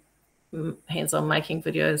some hands-on making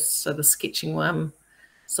videos. So the sketching one.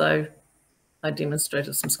 So I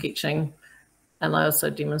demonstrated some sketching, and I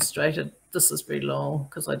also demonstrated, this is very long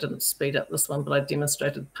because I didn't speed up this one, but I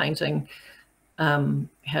demonstrated painting, how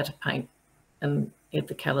to paint and add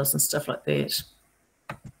the colours and stuff like that.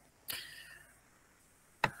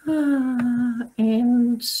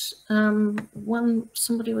 And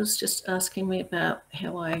somebody was just asking me about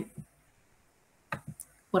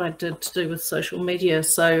what I did to do with social media.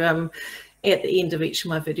 So at the end of each of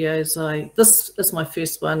my videos, this is my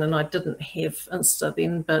first one, and I didn't have Insta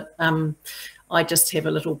then, but I just have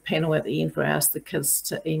a little panel at the end where I ask the kids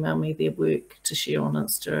to email me their work to share on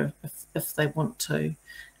Insta if they want to,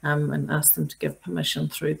 and ask them to give permission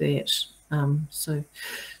through that. So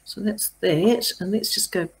that's that, and let's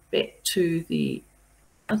just go back to the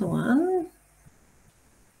other one.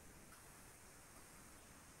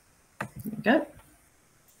 There we go.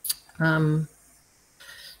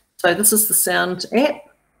 So this is the sound app,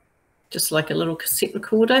 just like a little cassette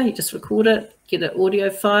recorder. You just record it, get an audio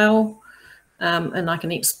file, and I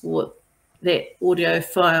can export that audio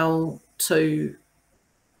file to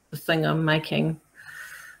the thing I'm making,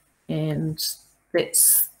 and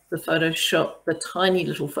that's the Photoshop, the tiny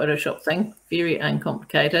little Photoshop thing, very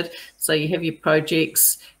uncomplicated. So you have your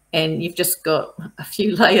projects and you've just got a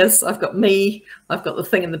few layers. I've got me, I've got the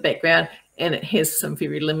thing in the background, and it has some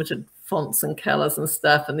very limited fonts and colors and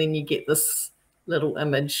stuff, and then you get this little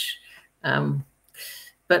image.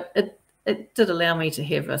 But it did allow me to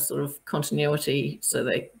have a sort of continuity, so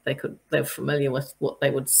they were familiar with what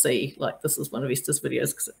they would see. Like, this is one of Esther's videos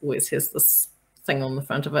because it always has this thing on the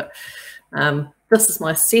front of it. This is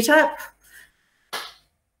my setup,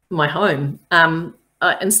 my home.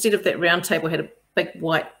 Instead of that round table, I had a big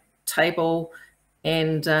white table,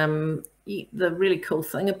 and the really cool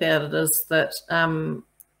thing about it is that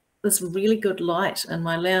there's really good light in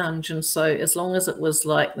my lounge, and so as long as it was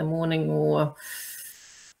like the morning, or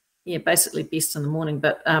yeah, basically best in the morning,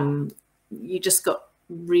 but you just got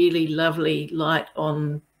really lovely light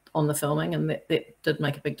on the filming, and that did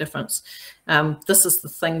make a big difference. This is the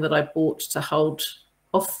thing that I bought to hold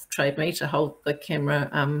Trade Me, to hold the camera,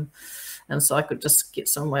 and so I could just get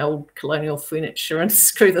some of my old colonial furniture and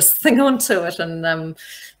screw this thing onto it, and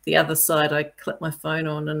the other side I clip my phone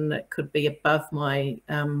on, and it could be above my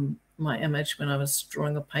my image when I was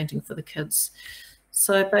drawing or painting for the kids.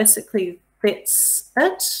 So basically that's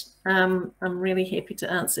it. I'm really happy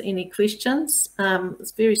to answer any questions.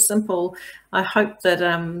 It's very simple. I hope that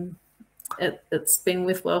it's been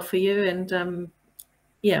worthwhile for you, and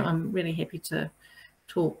yeah, I'm really happy to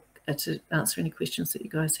talk, to answer any questions that you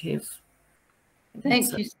guys have.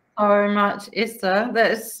 Thank you so much, Esther.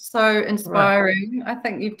 That is so inspiring. Right. I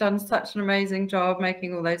think you've done such an amazing job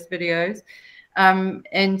making all those videos, and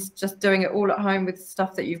just doing it all at home with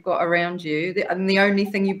stuff that you've got around you. And the only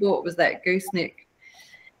thing you bought was that gooseneck.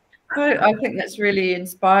 So I think that's really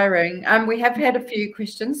inspiring. We have had a few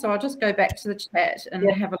questions, so I'll just go back to the chat and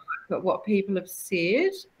have a look at what people have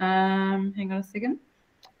said. Hang on a second.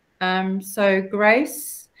 So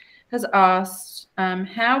Grace has asked,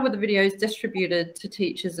 how were the videos distributed to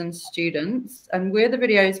teachers and students, and were the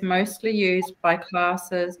videos mostly used by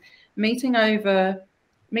classes meeting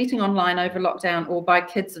online over lockdown, or by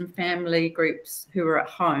kids and family groups who were at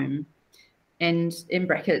home? And in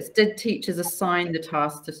brackets, did teachers assign the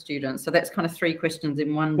task to students? So that's kind of 3 questions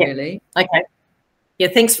in one, really. Okay. Yeah,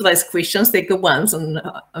 thanks for those questions. They're good ones, and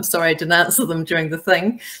I'm sorry I didn't answer them during the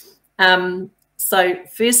thing. So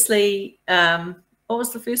firstly, what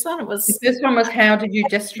was the first one? The first one was, how did you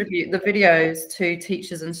distribute the videos to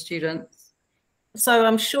teachers and students? So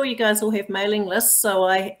I'm sure you guys all have mailing lists. So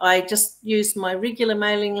I just used my regular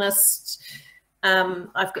mailing list.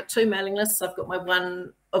 I've got 2 mailing lists. I've got my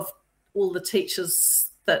one of all the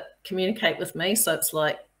teachers that communicate with me. So it's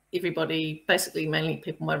like everybody, basically mainly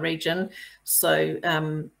people in my region. So,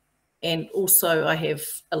 and also I have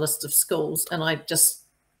a list of schools, and I just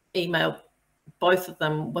email both of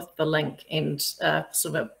them with the link and sort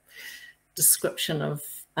of a description of,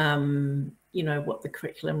 you know, what the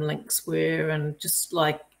curriculum links were, and just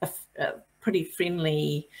like a pretty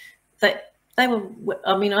friendly, they were,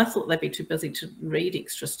 I mean, I thought they'd be too busy to read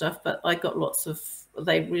extra stuff, but I got lots of,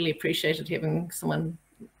 they really appreciated having someone,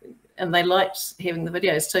 and they liked having the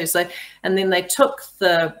videos too. So, and then they took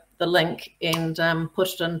the link and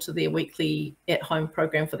put it into their weekly at-home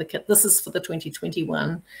program for the kids. This is for the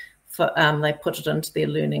 2021. They put it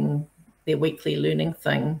into their weekly learning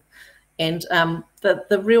thing. And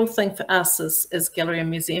the real thing for us as gallery and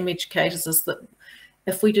museum educators is that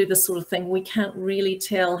if we do this sort of thing, we can't really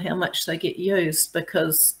tell how much they get used,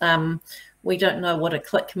 because we don't know what a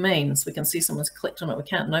click means. We can see someone's clicked on it. We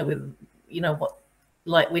can't know whether, you know, what,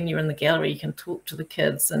 like when you're in the gallery, you can talk to the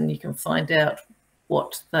kids and you can find out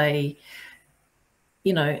what they,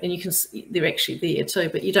 you know, and you can, they're actually there too,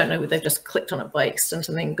 but you don't know whether they've just clicked on it by accident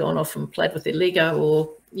and then gone off and played with their Lego, or,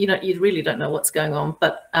 you know, you really don't know what's going on.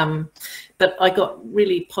 But I got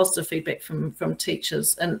really positive feedback from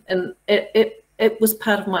teachers, and it was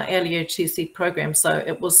part of my Aotearoa program, so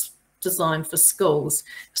it was designed for schools,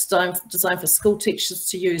 designed for school teachers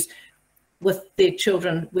to use with their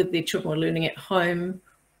children, were learning at home,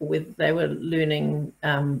 or whether they were learning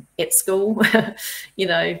at school, you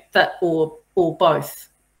know, but or both.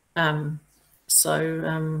 So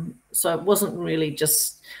it wasn't really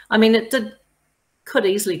just, I mean, could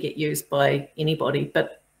easily get used by anybody,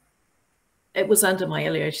 but it was under my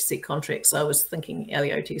Aotearoa contract, so I was thinking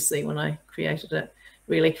Aotearoa when I created it,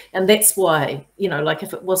 really. And that's why, you know, like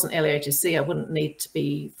if it wasn't Aotearoa, I wouldn't need to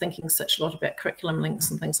be thinking such a lot about curriculum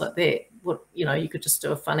links and things like that. You know, you could just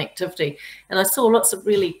do a fun activity. And I saw lots of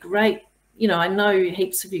really great, you know, I know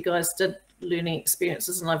heaps of you guys did learning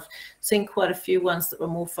experiences, and I've seen quite a few ones that were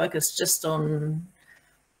more focused just on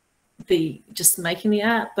just making the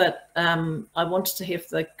art, but I wanted to have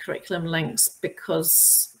the curriculum links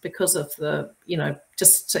because of the, you know,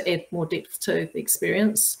 just to add more depth to the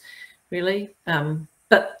experience, really.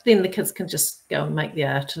 But then the kids can just go and make the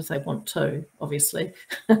art if they want to, obviously.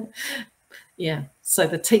 Yeah, so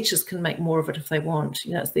the teachers can make more of it if they want.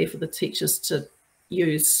 You know, it's there for the teachers to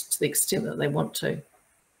use to the extent that they want to.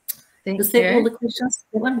 Is that all the questions?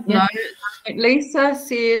 Yeah. No. Lisa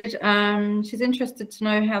said she's interested to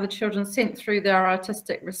know how the children sent through their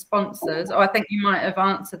artistic responses. Oh, I think you might have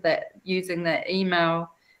answered that using their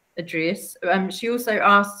email address. She also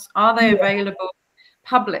asks, are they available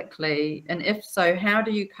publicly? And if so, how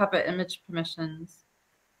do you cover image permissions?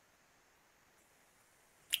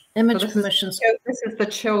 Image permissions. This is the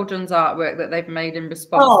children's artwork that they've made in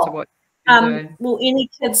response to what you're doing. Well, any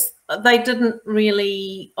kids, they didn't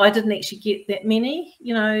really, I didn't actually get that many,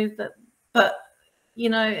 you know, but, you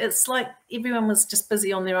know, it's like everyone was just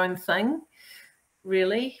busy on their own thing,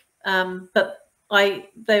 really. But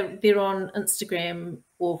they're on Instagram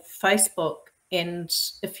or Facebook, and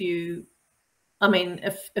if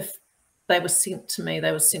they were sent to me,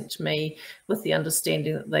 they were sent to me with the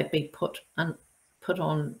understanding that they'd be put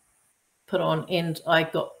on, and I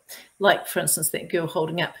got, like, for instance, that girl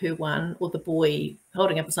holding up her one, or the boy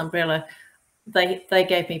holding up his umbrella, they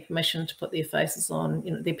gave me permission to put their faces on.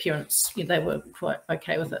 You know, their parents, you know, they were quite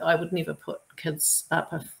okay with it. I would never put kids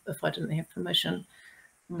up if I didn't have permission,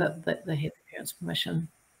 but they had their parents' permission.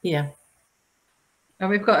 Yeah. And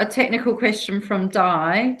we've got a technical question from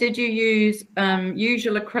Di. Did you use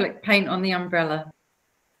usual acrylic paint on the umbrella?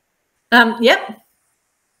 Yep.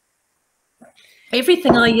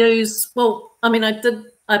 Everything I use, well, I mean, I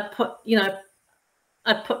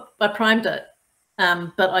primed it,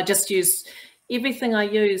 but I just use, everything I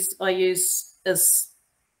use is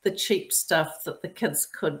the cheap stuff that the kids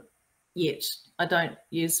could get. I don't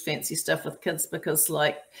use fancy stuff with kids because,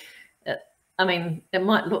 like, I mean, it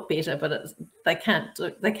might look better, but they can't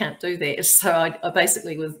do that. So I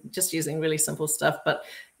basically was just using really simple stuff, but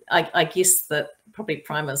I guess that probably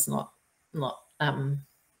primer's not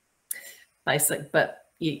basic, but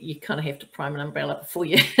you kind of have to prime an umbrella before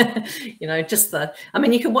you, you know, I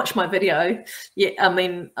mean, you can watch my video. Yeah, I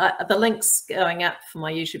mean, the link's going up for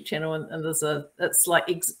my YouTube channel, and it's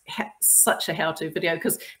like such a how-to video,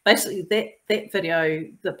 because basically that video,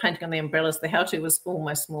 the painting on the umbrellas, the how-to was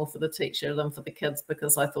almost more for the teacher than for the kids,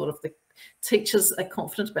 because I thought if the teachers are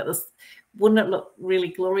confident about this, wouldn't it look really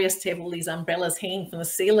glorious to have all these umbrellas hanging from the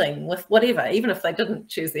ceiling with whatever, even if they didn't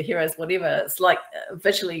choose their heroes, whatever, it's like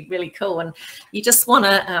visually really cool. And you just want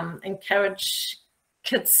to encourage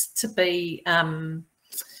kids to be,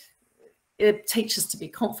 teachers to be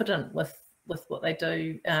confident with what they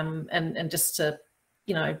do, and just to,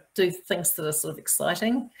 you know, do things that are sort of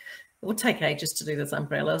exciting. It would take ages to do those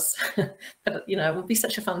umbrellas, but, you know, it would be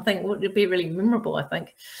such a fun thing. It would be really memorable, I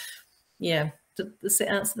think. Yeah. Does that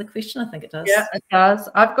answer the question? I think it does. Yeah, it does.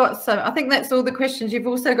 I've got some, I think that's all the questions. You've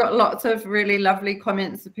also got lots of really lovely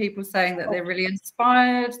comments of people saying that they're really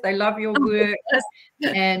inspired, they love your work,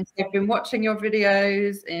 and they've been watching your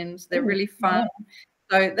videos, and they're really fun.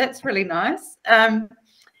 So that's really nice. And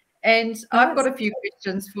I've got a few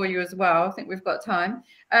questions for you as well. I think we've got time.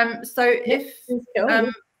 So if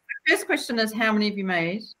the first question is, how many have you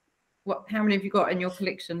made? How many have you got in your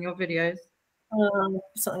collection, your videos?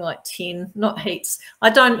 Something like 10, not heaps. I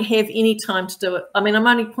don't have any time to do it. I mean, I'm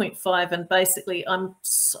only 0.5, and basically I'm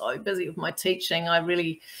so busy with my teaching.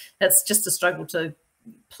 It's just a struggle to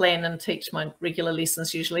plan and teach my regular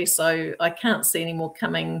lessons usually, so I can't see any more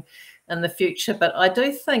coming in the future. But I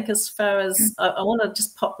do think, as far as I want to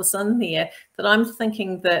just pop this in there, that I'm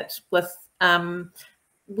thinking that with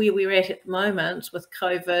where we're at the moment with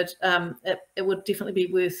COVID, it would definitely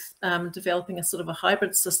be worth developing a sort of a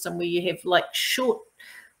hybrid system where you have like short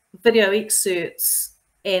video excerpts.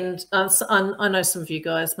 And I know some of you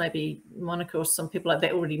guys, maybe Monica or some people like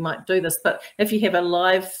that already might do this, but if you have a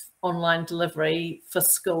live online delivery for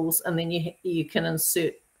schools, and then you can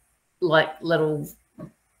insert like little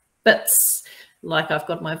bits, like I've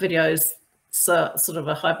got my videos, so sort of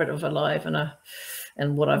a hybrid of a live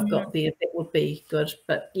and what I've got there, that would be good.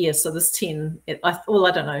 But yeah, so there's 10. I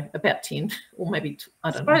don't know, about 10, or maybe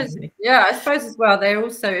I don't know. Yeah, I suppose as well, they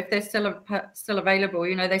also, if they're still available,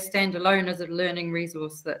 you know, they stand alone as a learning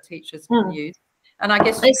resource that teachers can use. And I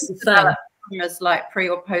guess you could develop them as like pre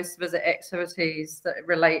or post visit activities that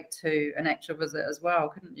relate to an actual visit as well,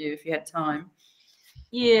 couldn't you, if you had time?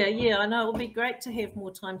 Yeah, I know. It would be great to have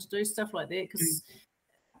more time to do stuff like that, because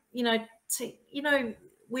you know,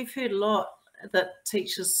 we've heard a lot that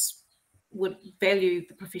teachers would value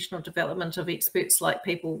the professional development of experts like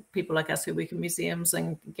people like us who work in museums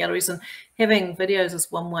and galleries, and having videos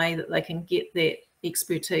is one way that they can get that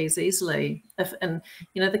expertise easily. And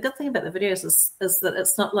you know, the good thing about the videos is that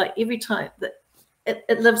it's not like every time that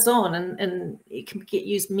it lives on and it can get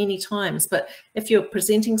used many times. But if you're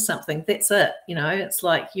presenting something, that's it. You know, it's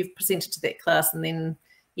like you've presented to that class, and then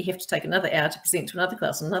you have to take another hour to present to another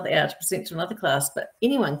class, and another hour to present to another class. But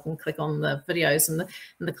anyone can click on the videos, and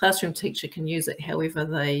the classroom teacher can use it however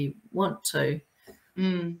they want to.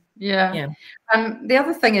 Yeah. The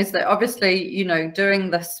other thing is that obviously, you know, doing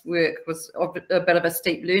this work was a bit of a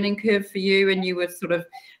steep learning curve for you, and you were sort of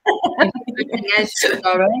as you were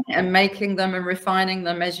going and making them and refining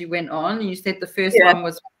them as you went on. You said the first one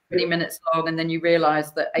was 20 minutes long, and then you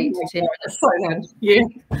realised that 8 to 10 minutes. So long. Yeah.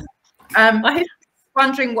 I was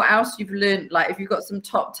wondering what else you've learned, like if you've got some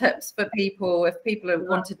top tips for people, if people have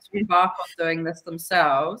wanted to embark on doing this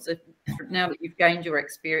themselves, now that you've gained your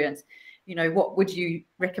experience, you know, what would you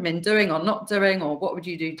recommend doing or not doing, or what would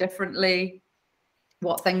you do differently?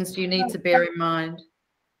 What things do you need to bear in mind?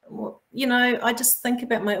 Well, you know, I just think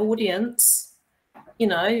about my audience, you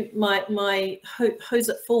know, who's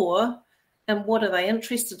it for, and what are they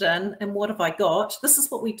interested in, and what have I got? This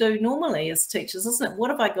is what we do normally as teachers, isn't it?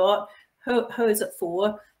 What have I got? Who is it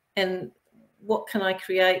for? And what can I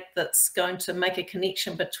create that's going to make a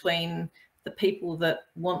connection between the people that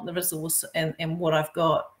want the resource and what I've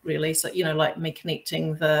got, really? So, you know, like me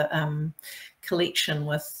connecting the collection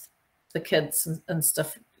with the kids and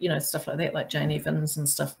stuff, you know, stuff like that, like Jane Evans and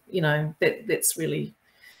stuff, you know, that's really,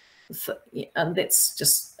 and that's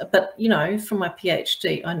just, but, you know, from my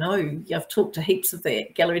PhD, I know I've talked to heaps of the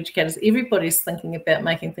gallery educators. Everybody's thinking about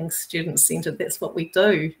making things student-centered. That's what we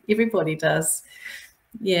do. Everybody does.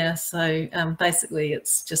 Yeah, so basically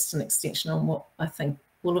it's just an extension on what I think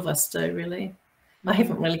all of us do, really. I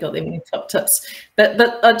haven't really got that many top tips,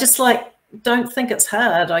 but I just like, don't think it's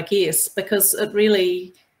hard, I guess, because it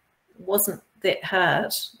really wasn't that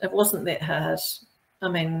hard. It wasn't that hard. I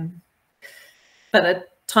mean, but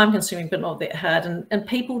time consuming, but not that hard. And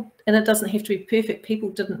people, and it doesn't have to be perfect. People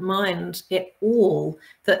didn't mind at all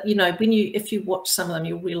that, you know, if you watch some of them,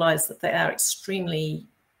 you'll realize that they are extremely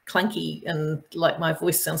clunky, and like my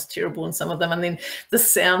voice sounds terrible in some of them, and then the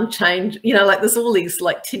sound change, you know, like there's all these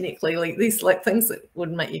like technically like these like things that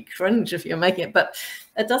would make you cringe if you're making it, but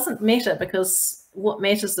it doesn't matter, because what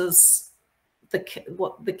matters is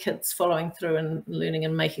what the kids following through and learning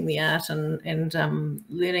and making the art and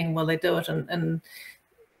learning while they do it, and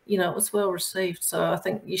you know, it was well received. So I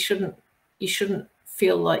think you shouldn't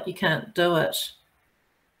feel like you can't do it.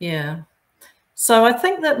 Yeah. So I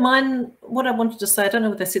think that what I wanted to say, I don't know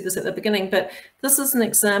whether I said this at the beginning, but this is an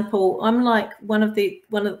example. I'm like one of the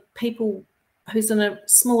people who's in a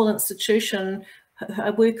small institution. I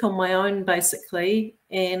work on my own basically,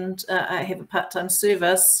 and I have a part-time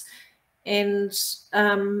service, and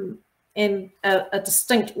a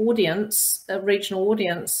distinct audience, a regional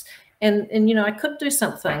audience, and you know, I could do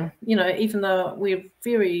something, you know, even though we're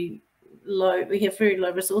very low, we have very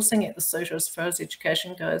low resourcing at the Suter as far as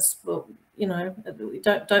education goes. Well, you know,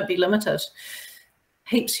 don't be limited.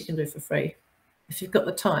 Heaps you can do for free if you've got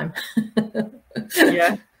the time.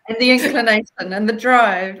 Yeah, and the inclination and the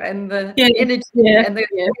drive and the energy and the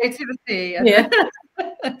creativity. And it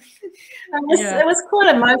was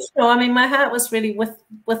quite emotional. I mean, my heart was really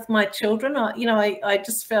with my children. You know, I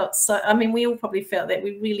just felt so, I mean, we all probably felt that.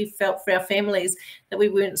 We really felt for our families that we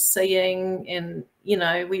weren't seeing, and you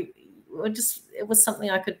know, it was something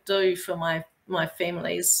I could do for my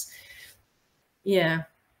families. Yeah,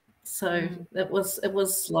 so it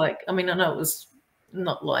was like, I mean, I know it was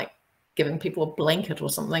not like giving people a blanket or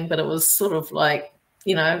something, but it was sort of like,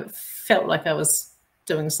 you know, felt like I was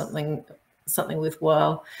doing something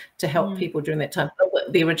worthwhile to help people during that time,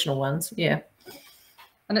 the original ones. Yeah.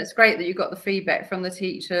 And it's great that you got the feedback from the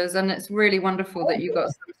teachers, and it's really wonderful that you got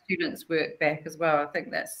some students' work back as well. I think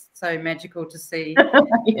that's so magical to see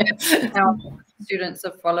how students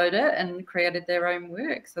have followed it and created their own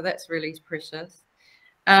work. So that's really precious.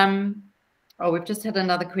 Oh, we've just had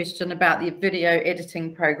another question about the video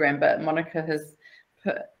editing program, but Monica has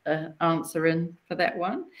put an answer in for that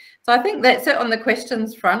one. So I think that's it on the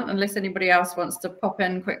questions front, unless anybody else wants to pop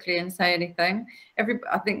in quickly and say anything.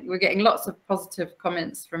 I think we're getting lots of positive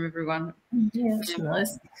comments from everyone. Yeah, that's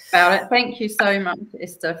nice. About it. Thank you so much,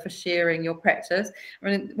 Esther, for sharing your practice. I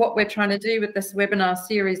mean, what we're trying to do with this webinar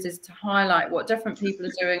series is to highlight what different people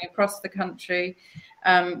are doing across the country,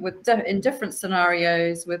 in different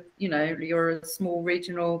scenarios. With, you know, you're a small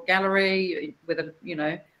regional gallery with a, you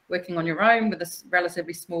know, working on your own with a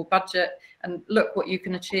relatively small budget, and look what you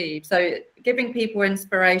can achieve. So giving people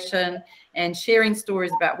inspiration and sharing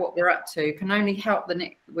stories about what we're up to can only help the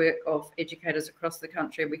network of educators across the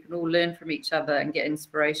country. We can all learn from each other and get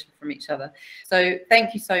inspiration from each other. So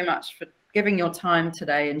thank you so much for giving your time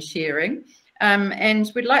today and sharing.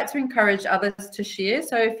 And we'd like to encourage others to share.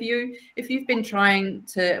 So if you've been trying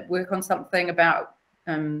to work on something about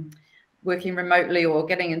working remotely or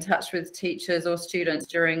getting in touch with teachers or students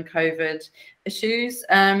during COVID issues,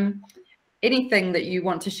 anything that you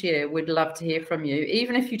want to share, we'd love to hear from you.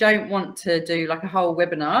 Even if you don't want to do like a whole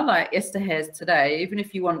webinar like Esther has today, even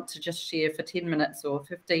if you want to just share for 10 minutes or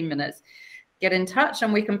 15 minutes, get in touch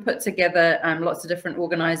and we can put together lots of different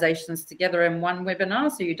organizations together in one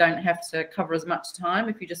webinar, so you don't have to cover as much time.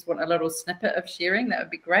 If you just want a little snippet of sharing, that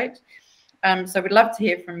would be great. So we'd love to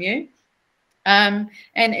hear from you. And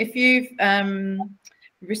if you've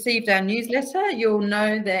received our newsletter, you'll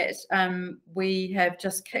know that we have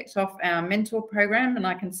just kicked off our mentor program, and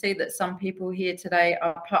I can see that some people here today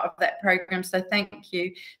are part of that program. So thank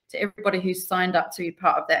you to everybody who's signed up to be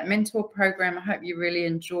part of that mentor program. I hope you really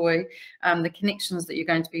enjoy the connections that you're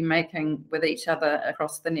going to be making with each other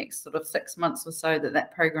across the next sort of 6 months or so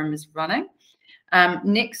that program is running.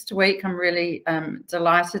 Next week, I'm really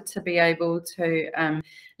delighted to be able to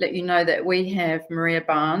let you know that we have Maria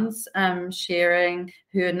Barnes sharing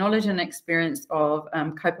her knowledge and experience of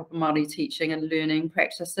kaupapa Māori teaching and learning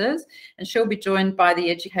practices. And she'll be joined by the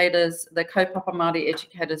educators, the kaupapa Māori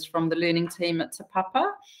educators from the learning team at Te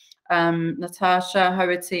Papa. Natasha,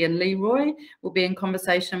 Hoati and Leroy will be in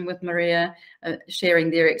conversation with Maria, sharing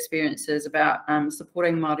their experiences about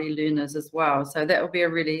supporting Māori learners as well. So that will be a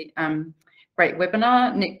really great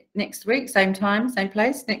webinar next week, same time, same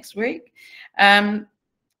place next week.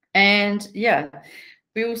 And yeah,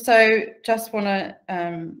 we also just want to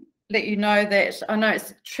let you know that I know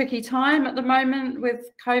it's a tricky time at the moment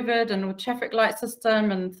with COVID and with traffic light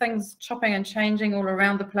system and things chopping and changing all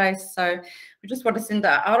around the place. So we just want to send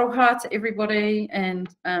our aroha to everybody and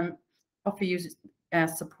offer you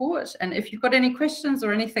support. And if you've got any questions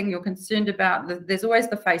or anything you're concerned about, there's always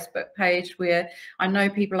the Facebook page where I know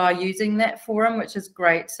people are using that forum, which is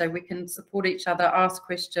great. So we can support each other, ask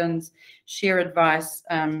questions, share advice,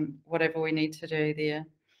 whatever we need to do there.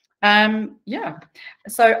 Yeah,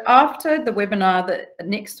 so after the webinar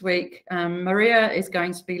next week, Maria is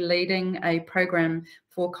going to be leading a program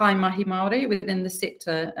for Kai Mahi Māori within the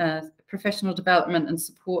sector professional development and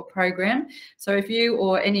support program. So if you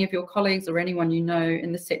or any of your colleagues or anyone you know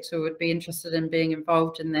in the sector would be interested in being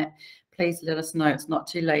involved in that, please let us know. It's not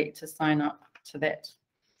too late to sign up to that.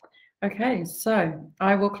 Okay, so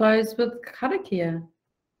I will close with karakia.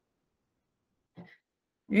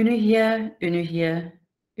 Unuhia, unuhia.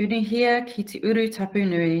 Unuhia ki te uru tapu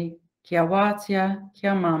nui, kia wātia,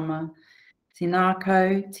 kia mama,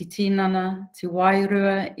 tinako, ti tinana, ti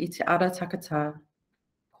wairua I te ara takata.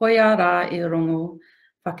 Koia rā I rongo,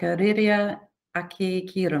 whakarerea ake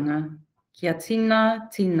ki runga, kia tina,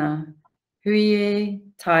 tina, hui e,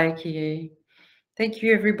 tae ki e. Thank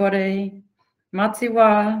you everybody. Mā te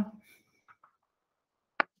wā.